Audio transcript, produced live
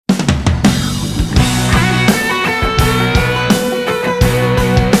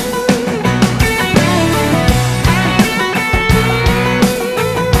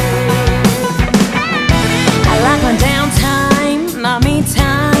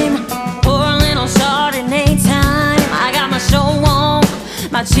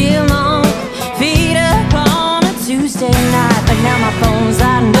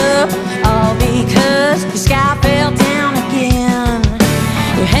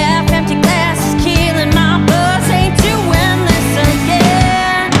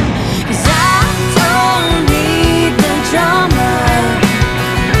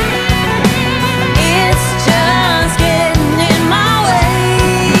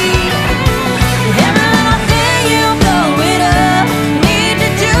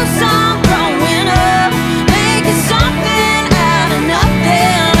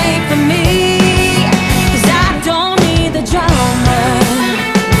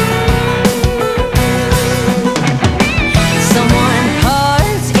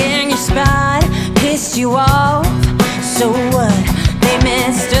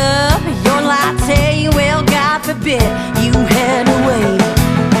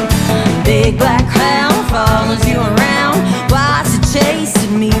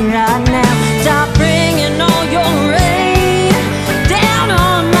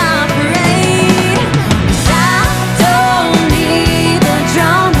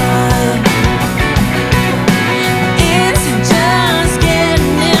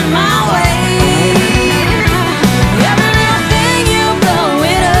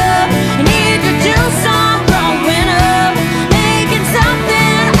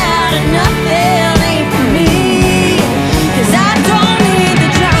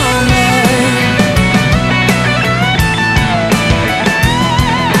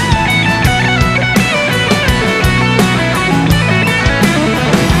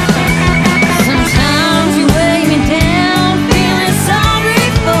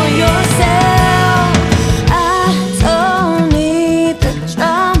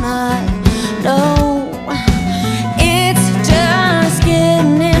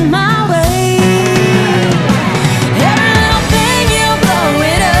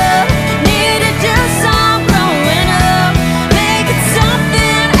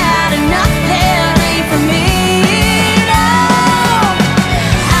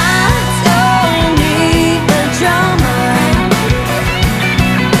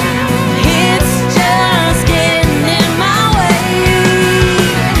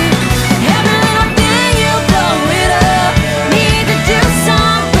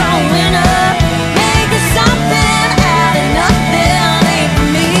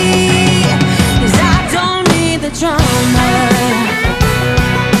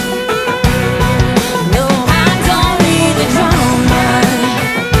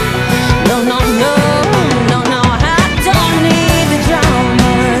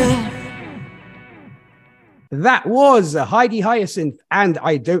That was Hiedi, Hyacinth, and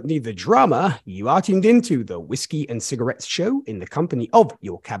I Don't Need the Drama. You are tuned into the Whiskey and Cigarettes Show in the company of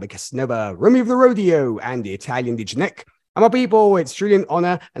your Cava Casanova, Romy of the Rodeo, and the Italian Digenek. And my people, it's truly an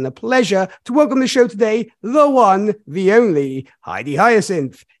honor and a pleasure to welcome the show today, the one, the only, Hiedi,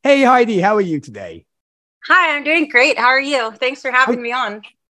 Hyacinth. Hey, Hiedi, how are you today? Hi, I'm doing great. How are you? Thanks for having me on.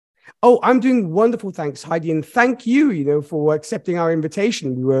 Oh, I'm doing wonderful. Thanks, Hiedi. And thank you, for accepting our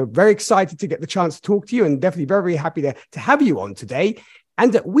invitation. We were very excited to get the chance to talk to you and definitely very, very happy to have you on today.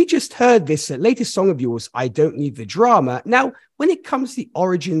 And we just heard this latest song of yours, I Don't Need the Drama. Now, when it comes to the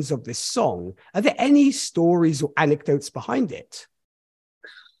origins of this song, are there any stories or anecdotes behind it?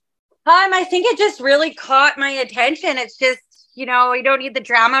 I think it just really caught my attention. It's just, you don't need the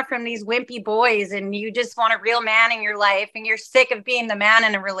drama from these wimpy boys, and you just want a real man in your life, and you're sick of being the man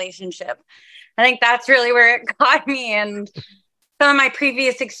in a relationship. I think that's really where it got me, and some of my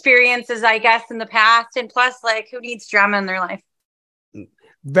previous experiences, I guess, in the past. And plus, who needs drama in their life?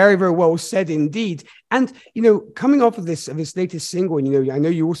 Very, very well said indeed. And, coming off of this latest single, and, I know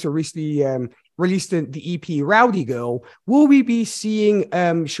you also recently released the EP Rowdy Girl. Will we be seeing,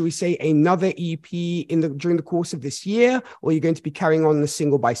 shall we say, another EP during the course of this year, or are you going to be carrying on the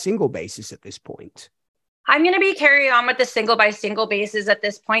single by single basis at this point? I'm going to be carrying on with the single by single basis at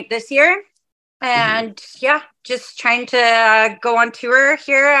this point this year. And just trying to go on tour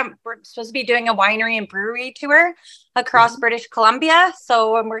here. We're supposed to be doing a winery and brewery tour across British Columbia.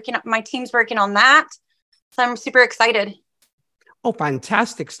 So my team's working on that. So I'm super excited. Oh,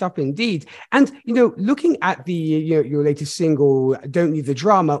 fantastic stuff indeed. And, looking at the, your latest single, Don't Need the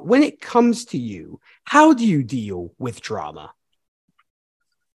Drama, when it comes to you, how do you deal with drama?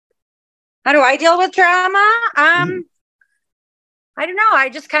 How do I deal with drama? I don't know. I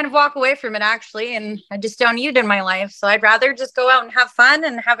just kind of walk away from it, actually, and I just don't need it in my life. So I'd rather just go out and have fun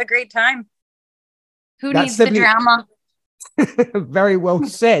and have a great time. Who needs the drama? Very well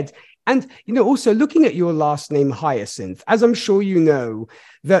said. And, also looking at your last name, Hyacinth, as I'm sure you know,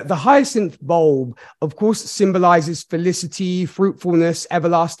 the hyacinth bulb, of course, symbolizes felicity, fruitfulness,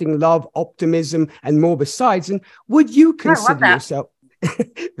 everlasting love, optimism, and more besides. And would you consider yourself...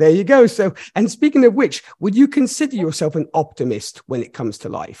 There you go. So, and speaking of which, would you consider yourself an optimist when it comes to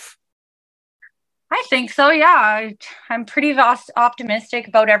life? I think so. Yeah. I'm pretty optimistic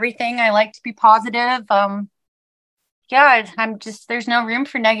about everything. I like to be positive. There's no room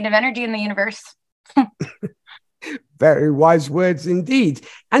for negative energy in the universe. Very wise words indeed.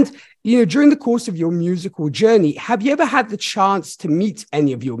 And, during the course of your musical journey, have you ever had the chance to meet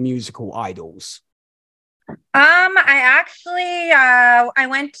any of your musical idols? I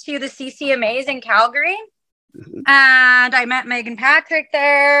went to the CCMAs in Calgary, and I met Megan Patrick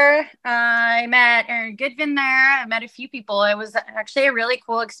there. I met Aaron Goodvin there. I met a few people. It was actually a really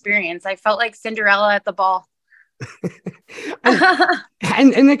cool experience. I felt like Cinderella at the ball.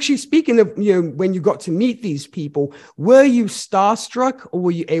 and actually, speaking of, when you got to meet these people, were you starstruck, or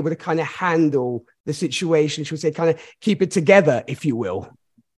were you able to kind of handle the situation, should we say, kind of keep it together, if you will?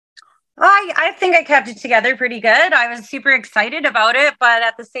 I think I kept it together pretty good. I was super excited about it, but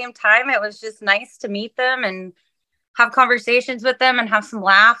at the same time, it was just nice to meet them and have conversations with them and have some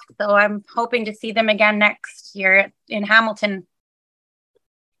laughs. So I'm hoping to see them again next year in Hamilton.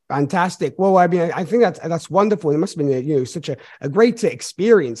 Fantastic. Well, I mean, I think that's wonderful. It must have been, such a great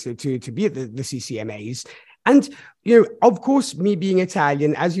experience to be at the CCMAs. And, of course, me being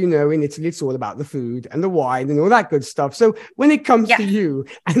Italian, as you know, in Italy, it's all about the food and the wine and all that good stuff. So when it comes to you,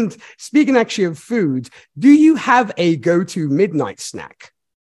 and speaking actually of food, do you have a go-to midnight snack?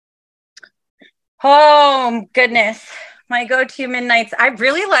 Oh, goodness. My go-to midnights. I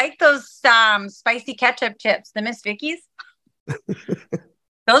really like those spicy ketchup chips, the Miss Vicky's.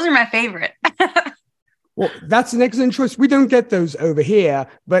 Those are my favorite. Well, that's an excellent choice. We don't get those over here,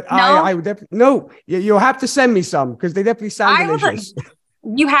 but no? I would definitely, no, you'll have to send me some because they definitely sound delicious.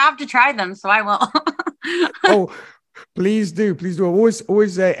 You have to try them, so I will. Oh, please do. Please do. I'm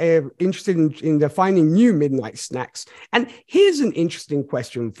always interested in finding new midnight snacks. And here's an interesting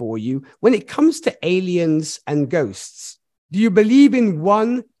question for you. When it comes to aliens and ghosts, do you believe in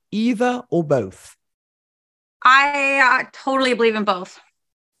one, either, or both? I totally believe in both.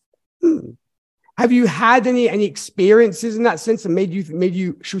 Have you had any experiences in that sense that made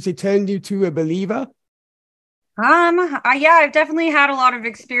you, should we say, turned you to a believer? I've definitely had a lot of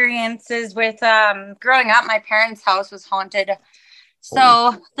experiences with growing up. My parents' house was haunted.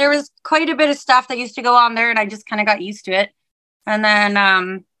 So there was quite a bit of stuff that used to go on there, and I just kind of got used to it. And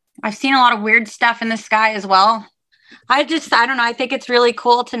then I've seen a lot of weird stuff in the sky as well. I don't know. I think it's really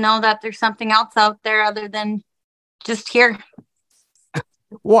cool to know that there's something else out there other than just here.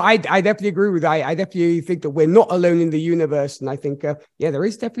 Well, I definitely agree with that. I definitely think that we're not alone in the universe, and I think there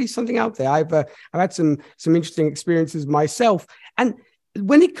is definitely something out there. I've had some interesting experiences myself, and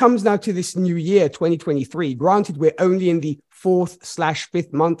when it comes now to this new year, 2023, granted we're only in the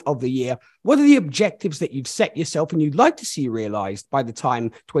 4th/5th month of the year, what are the objectives that you've set yourself and you'd like to see realized by the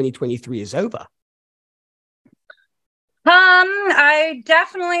time 2023 is over? I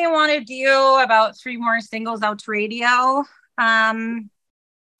definitely want to do about 3 more singles out to radio.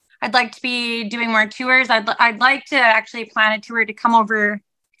 I'd like to be doing more tours. I'd like to actually plan a tour to come over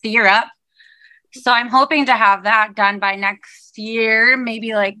to Europe. So I'm hoping to have that done by next year,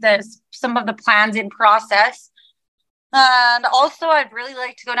 maybe like some of the plans in process. And also I'd really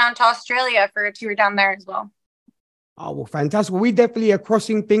like to go down to Australia for a tour down there as well. Oh, well, fantastic. Well, we definitely are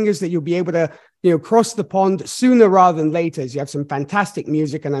crossing fingers that you'll be able to, cross the pond sooner rather than later, as you have some fantastic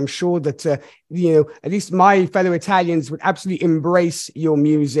music. And I'm sure that, at least my fellow Italians would absolutely embrace your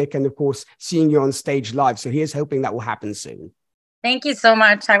music and, of course, seeing you on stage live. So here's hoping that will happen soon. Thank you so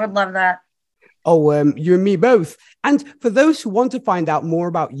much. I would love that. Oh, you and me both. And for those who want to find out more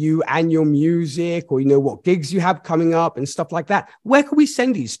about you and your music, or, what gigs you have coming up and stuff like that, where can we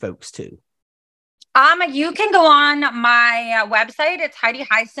send these folks to? You can go on my website. It's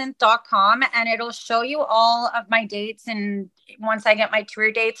HeidiHyacinth.com, and it'll show you all of my dates. And once I get my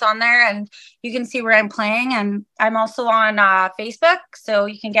tour dates on there, and you can see where I'm playing. And I'm also on Facebook, so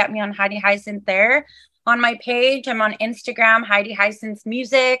you can get me on Heidi Hyacinth there. On my page, I'm on Instagram, Heidi Hyacinth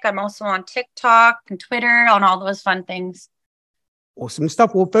Music. I'm also on TikTok and Twitter, on all those fun things. Awesome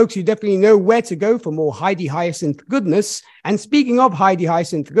stuff. Well, folks, you definitely know where to go for more Heidi Hyacinth goodness. And speaking of Heidi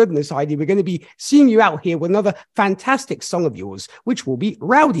Hyacinth goodness, Heidi, we're going to be seeing you out here with another fantastic song of yours, which will be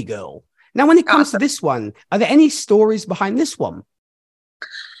Rowdy Girl. Now, when it comes to this one, are there any stories behind this one?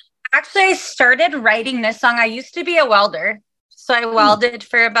 Actually, I started writing this song. I used to be a welder. So I welded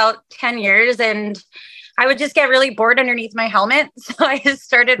for about 10 years, and I would just get really bored underneath my helmet. So I just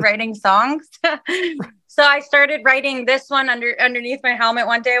started writing songs. So I started writing this one underneath my helmet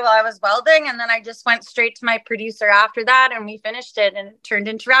one day while I was welding. And then I just went straight to my producer after that, and we finished it, and it turned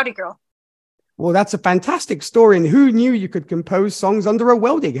into Rowdy Girl. Well, that's a fantastic story. And who knew you could compose songs under a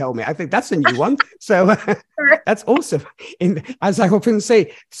welding helmet? I think that's a new one. So that's awesome. As I often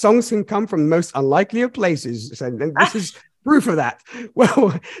say, songs can come from the most unlikely of places. So this is proof of that.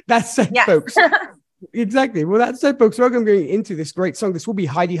 Well, that's it, yes. Folks. Exactly. Well, that's it, folks. Welcome going into this great song. This will be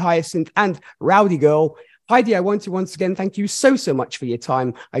Heidi Hyacinth and Rowdy Girl. Heidi, I want to once again thank you so much for your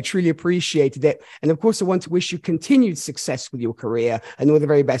time. I truly appreciated it. And of course, I want to wish you continued success with your career and all the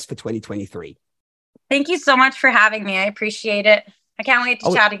very best for 2023. Thank you so much for having me. I appreciate it. I can't wait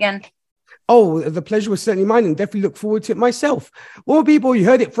to chat again. Oh, the pleasure was certainly mine, and definitely look forward to it myself. Well, people, you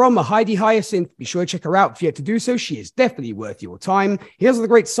heard it from Heidi Hyacinth. Be sure to check her out if you have to do so. She is definitely worth your time. Here's the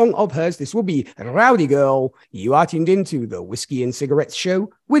great song of hers. This will be Rowdy Girl. You are tuned into the Whiskey and Cigarettes Show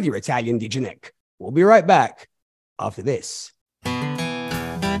with your Italian DJ Nick. We'll be right back after this.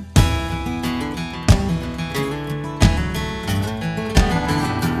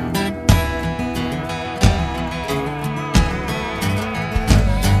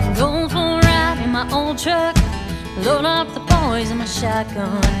 Old truck, load up the boys in my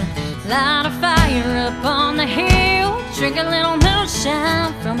shotgun, light a fire up on the hill, drink a little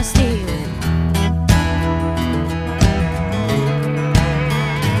moonshine from a still.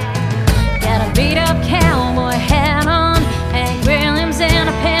 Got a beat up cowboy hat on, Hank Williams and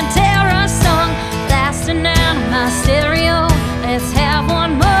a Pantera song blasting out of my stereo. Let's have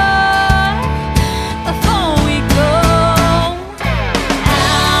one more before we go. Girl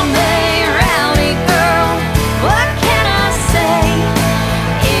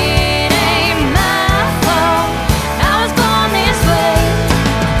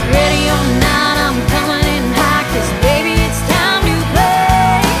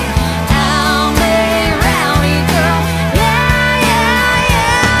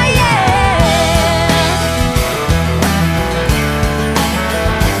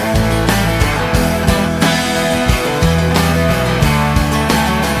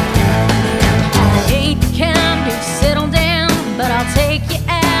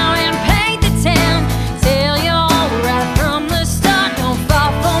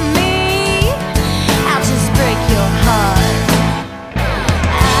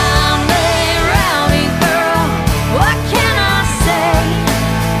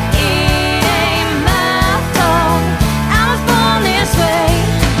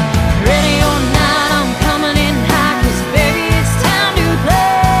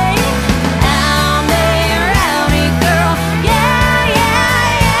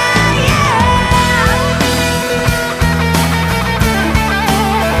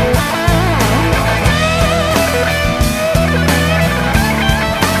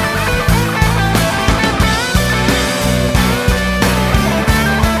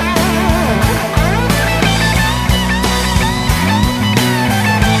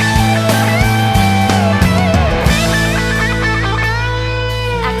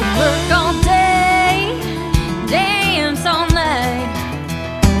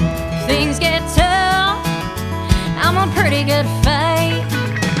things get tough, I'm a pretty good fight.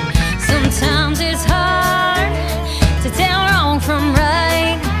 Sometimes it's hard to tell wrong from right.